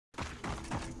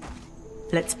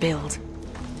Let's build.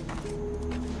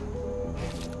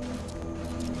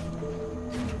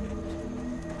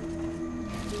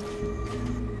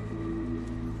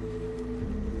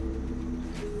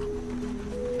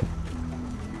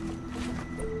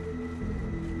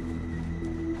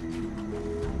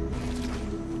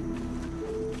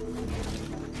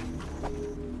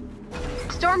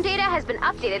 Storm data has been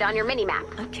updated on your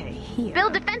minimap. Okay, here.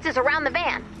 Build defenses around the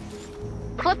van.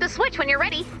 Flip the switch when you're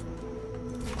ready.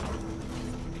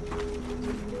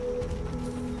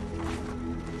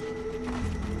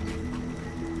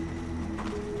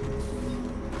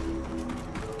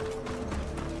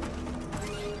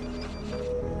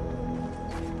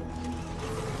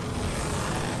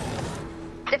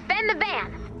 Defend the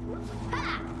van.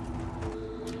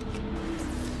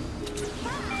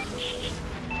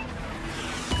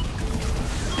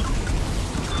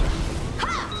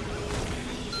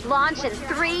 Launch in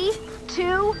 3, 2,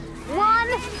 1,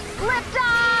 lift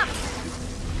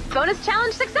off! Bonus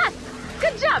challenge success!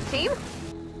 Good job, team!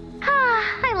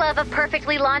 I love a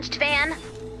perfectly launched van.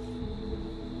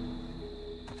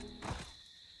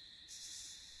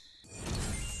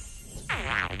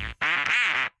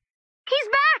 He's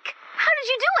back! How did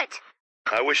you do it?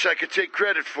 I wish I could take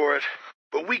credit for it,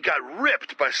 but we got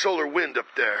ripped by solar wind up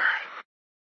there.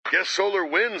 Guess solar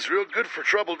wind's real good for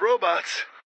troubled robots.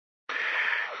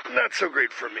 Not so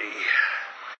great for me.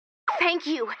 Thank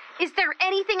you. Is there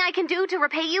anything I can do to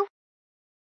repay you?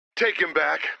 Take him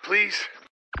back, please.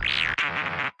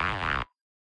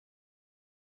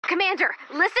 Commander,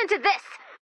 listen to this.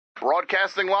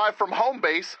 Broadcasting live from home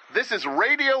base, this is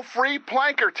Radio Free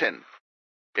Plankerton.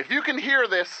 If you can hear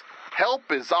this,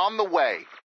 help is on the way.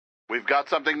 We've got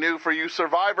something new for you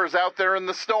survivors out there in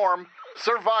the storm.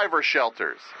 Survivor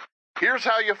shelters. Here's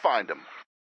how you find them.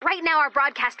 Right now our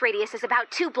broadcast radius is about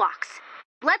 2 blocks.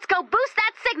 Let's go boost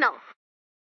that signal!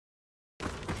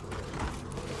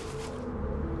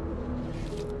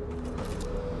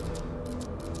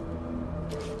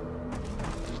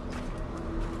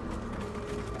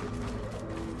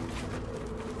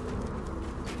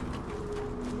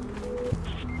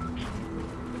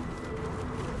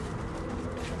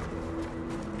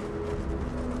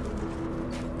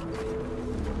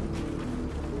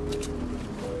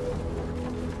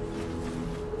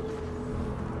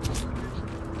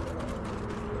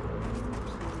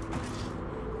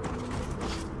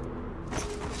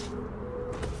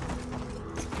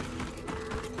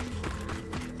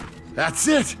 That's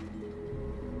it!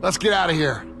 Let's get out of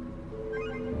here.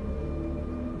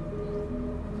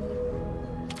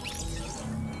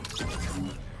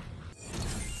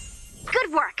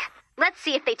 Good work. Let's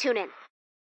see if they tune in.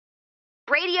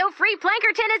 Radio Free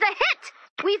Plankerton is a hit!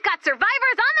 We've got survivors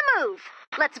on the move!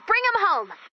 Let's bring them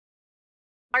home.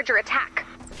 Larger attack.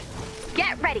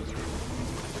 Get ready.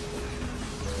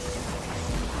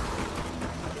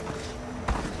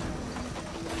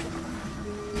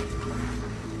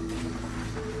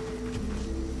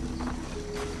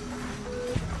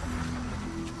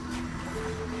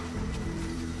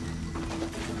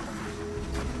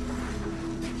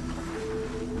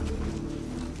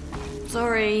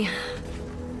 Sorry.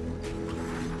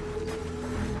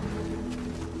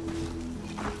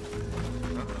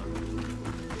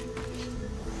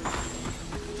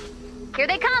 Here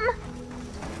they come.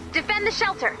 Defend the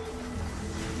shelter.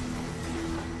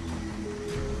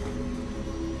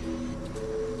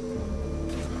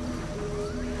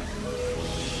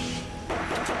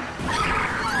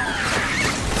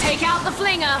 Take out the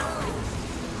flinger.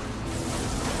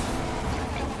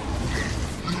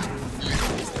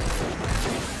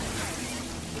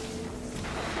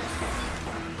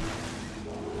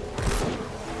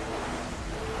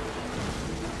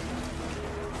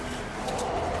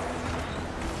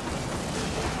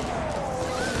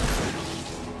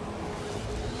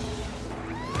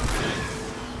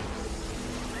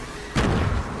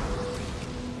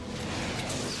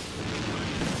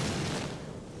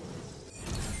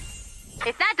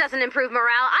 If that doesn't improve morale,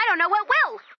 I don't know what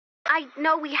will. I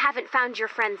know we haven't found your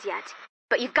friends yet,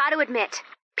 but you've got to admit,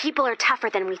 people are tougher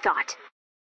than we thought.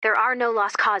 There are no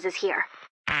lost causes here.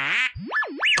 See?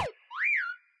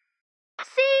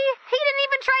 He didn't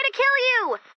even try to kill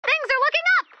you! Things are looking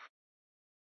up!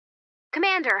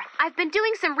 Commander, I've been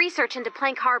doing some research into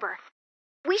Plank Harbor.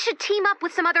 We should team up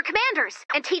with some other commanders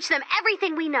and teach them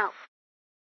everything we know.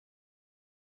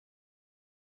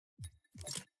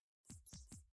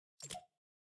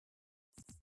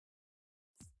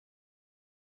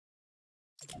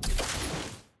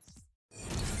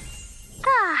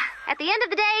 At the end of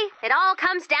the day, it all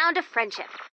comes down to friendship.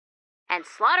 And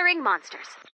slaughtering monsters.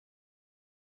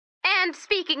 And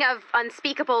speaking of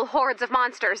unspeakable hordes of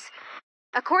monsters,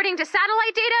 According to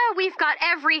satellite data, we've got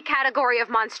every category of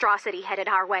monstrosity headed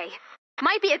our way.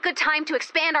 Might be a good time to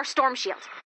expand our storm shield.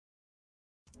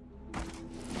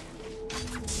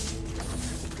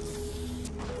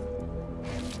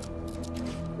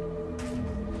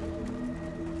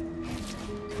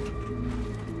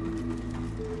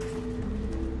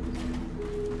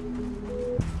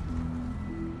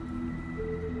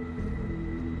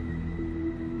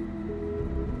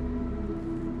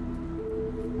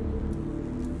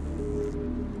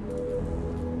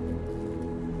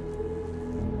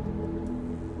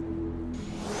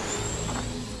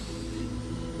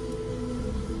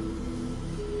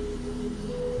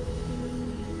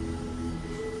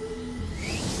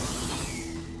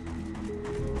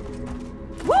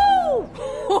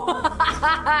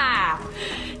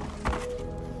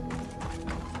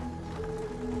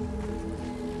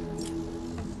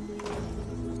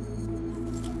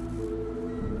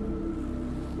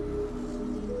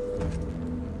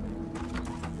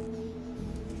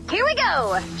 Here we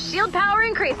go! Shield power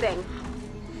increasing.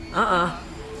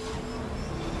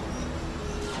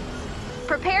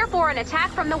 Prepare for an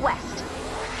attack from the west.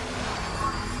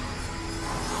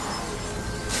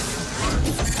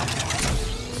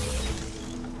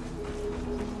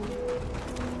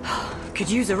 Could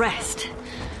use a rest.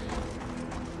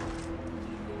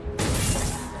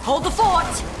 Hold the fort!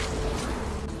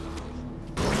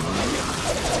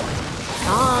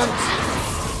 Can't.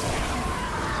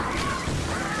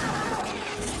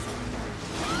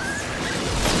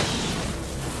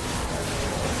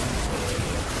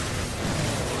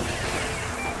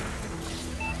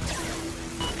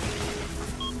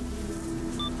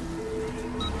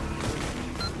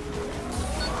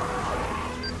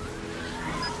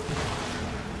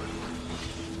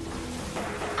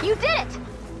 You did it!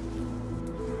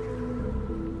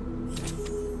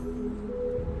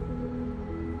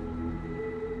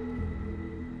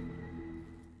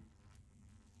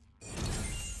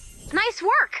 Nice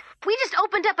work! We just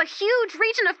opened up a huge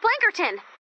region of Plankerton.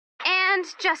 And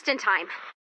just in time.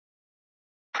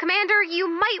 Commander, you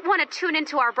might want to tune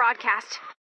into our broadcast.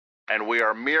 And we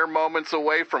are mere moments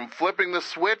away from flipping the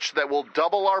switch that will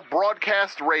double our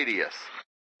broadcast radius.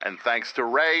 And thanks to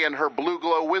Ray and her blue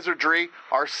glow wizardry,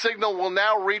 our signal will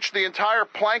now reach the entire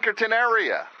Plankerton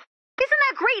area. Isn't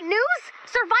that great news?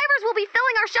 Survivors will be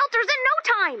filling our shelters in no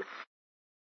time.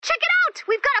 Check it out!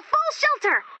 We've got a full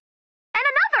shelter! And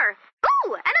another!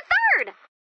 Ooh, and a third!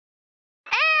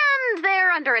 And they're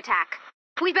under attack.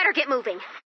 We better get moving.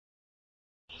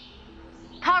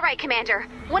 All right, Commander.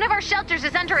 One of our shelters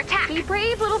is under attack. Be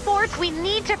brave, little forts. We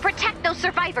need to protect those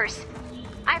survivors.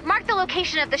 I've marked the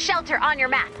location of the shelter on your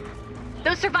map.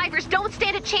 Those survivors don't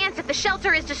stand a chance if the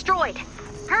shelter is destroyed.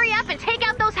 Hurry up and take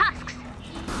out those husks.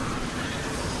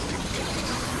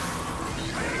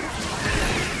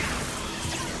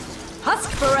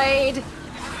 Husk parade!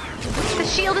 The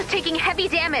shield is taking heavy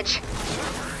damage.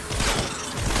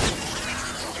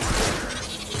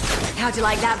 How'd you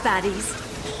like that, baddies?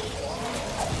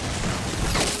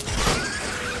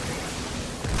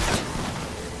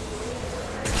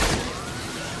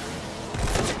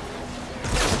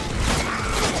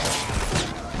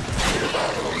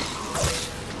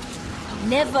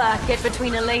 Never get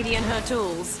between a lady and her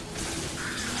tools.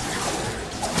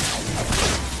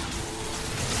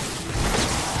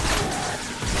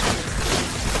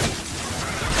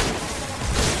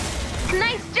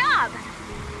 Nice job!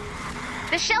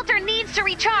 The shelter needs to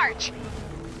recharge.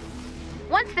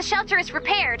 Once the shelter is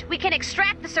repaired, we can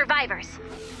extract the survivors.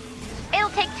 It'll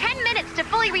take 10 minutes to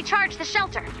fully recharge the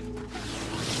shelter.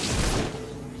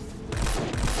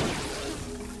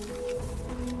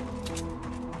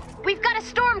 We've got a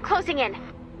storm closing in.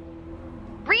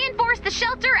 Reinforce the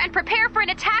shelter and prepare for an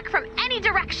attack from any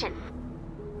direction.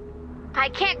 I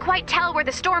can't quite tell where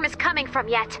the storm is coming from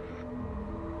yet.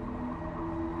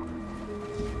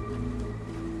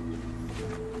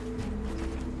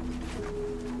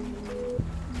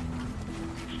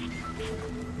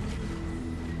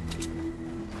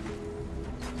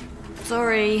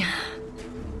 Sorry.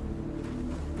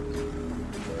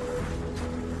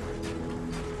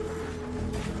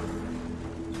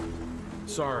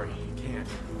 Sorry, can't.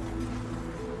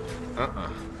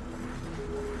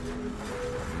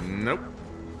 Nope.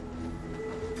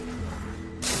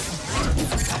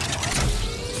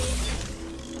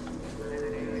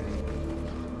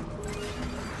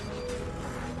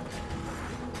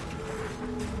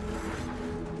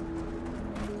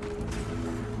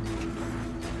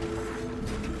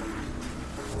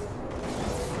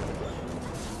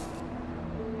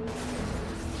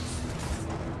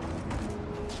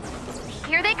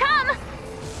 Here they come!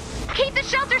 Keep the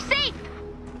shelter safe!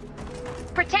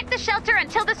 Protect the shelter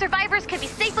until the survivors can be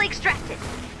safely extracted.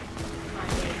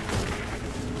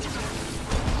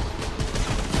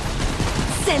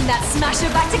 Send that smasher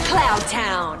back to Cloud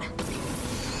Town.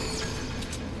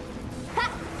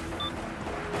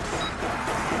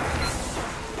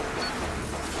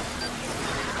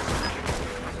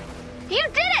 You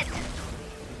did it!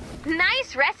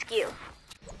 Nice rescue.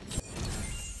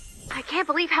 I can't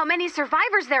believe how many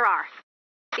survivors there are.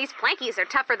 These Plankies are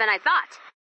tougher than I thought.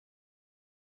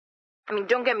 I mean,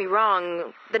 don't get me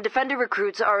wrong, the Defender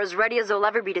recruits are as ready as they'll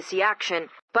ever be to see action,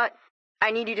 but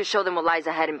I need you to show them what lies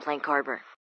ahead in Plank Harbor.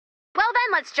 Well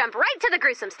then, let's jump right to the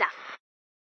gruesome stuff.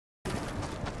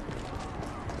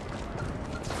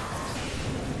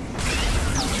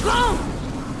 Boom!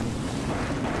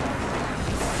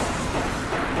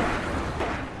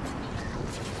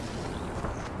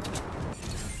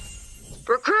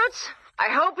 Recruits, I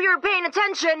hope you're paying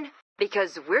attention,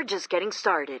 because we're just getting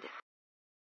started.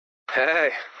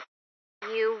 Hey.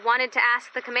 You wanted to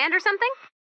ask the commander something?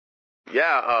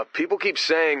 Yeah, people keep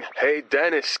saying, "Hey,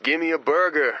 Dennis, give me a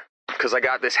burger," because I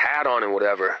got this hat on and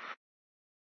whatever.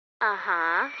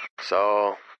 Uh-huh.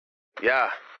 So,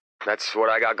 yeah, that's what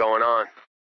I got going on.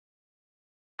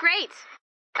 Great.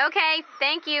 Okay,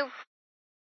 thank you.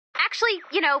 Actually,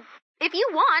 if you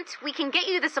want, we can get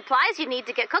you the supplies you need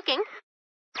to get cooking.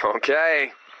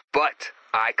 Okay, but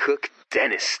I cook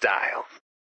Dennis style.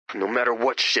 No matter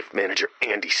what shift manager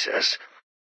Andy says.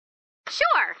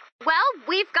 Sure. Well,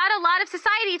 we've got a lot of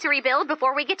society to rebuild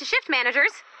before we get to shift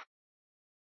managers.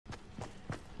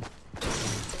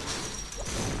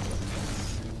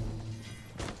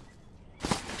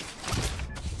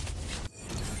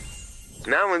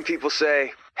 Now when people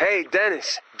say, "Hey,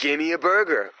 Dennis, give me a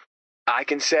burger," I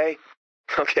can say,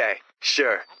 "Okay,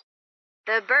 sure."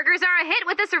 The burgers are a hit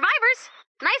with the survivors.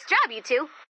 Nice job, you two.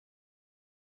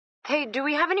 Hey, do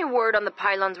we have any word on the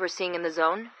pylons we're seeing in the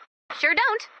zone? Sure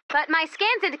don't, but my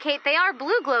scans indicate they are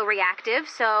blue glow reactive,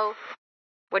 so...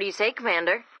 What do you say,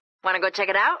 Commander? Want to go check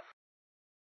it out?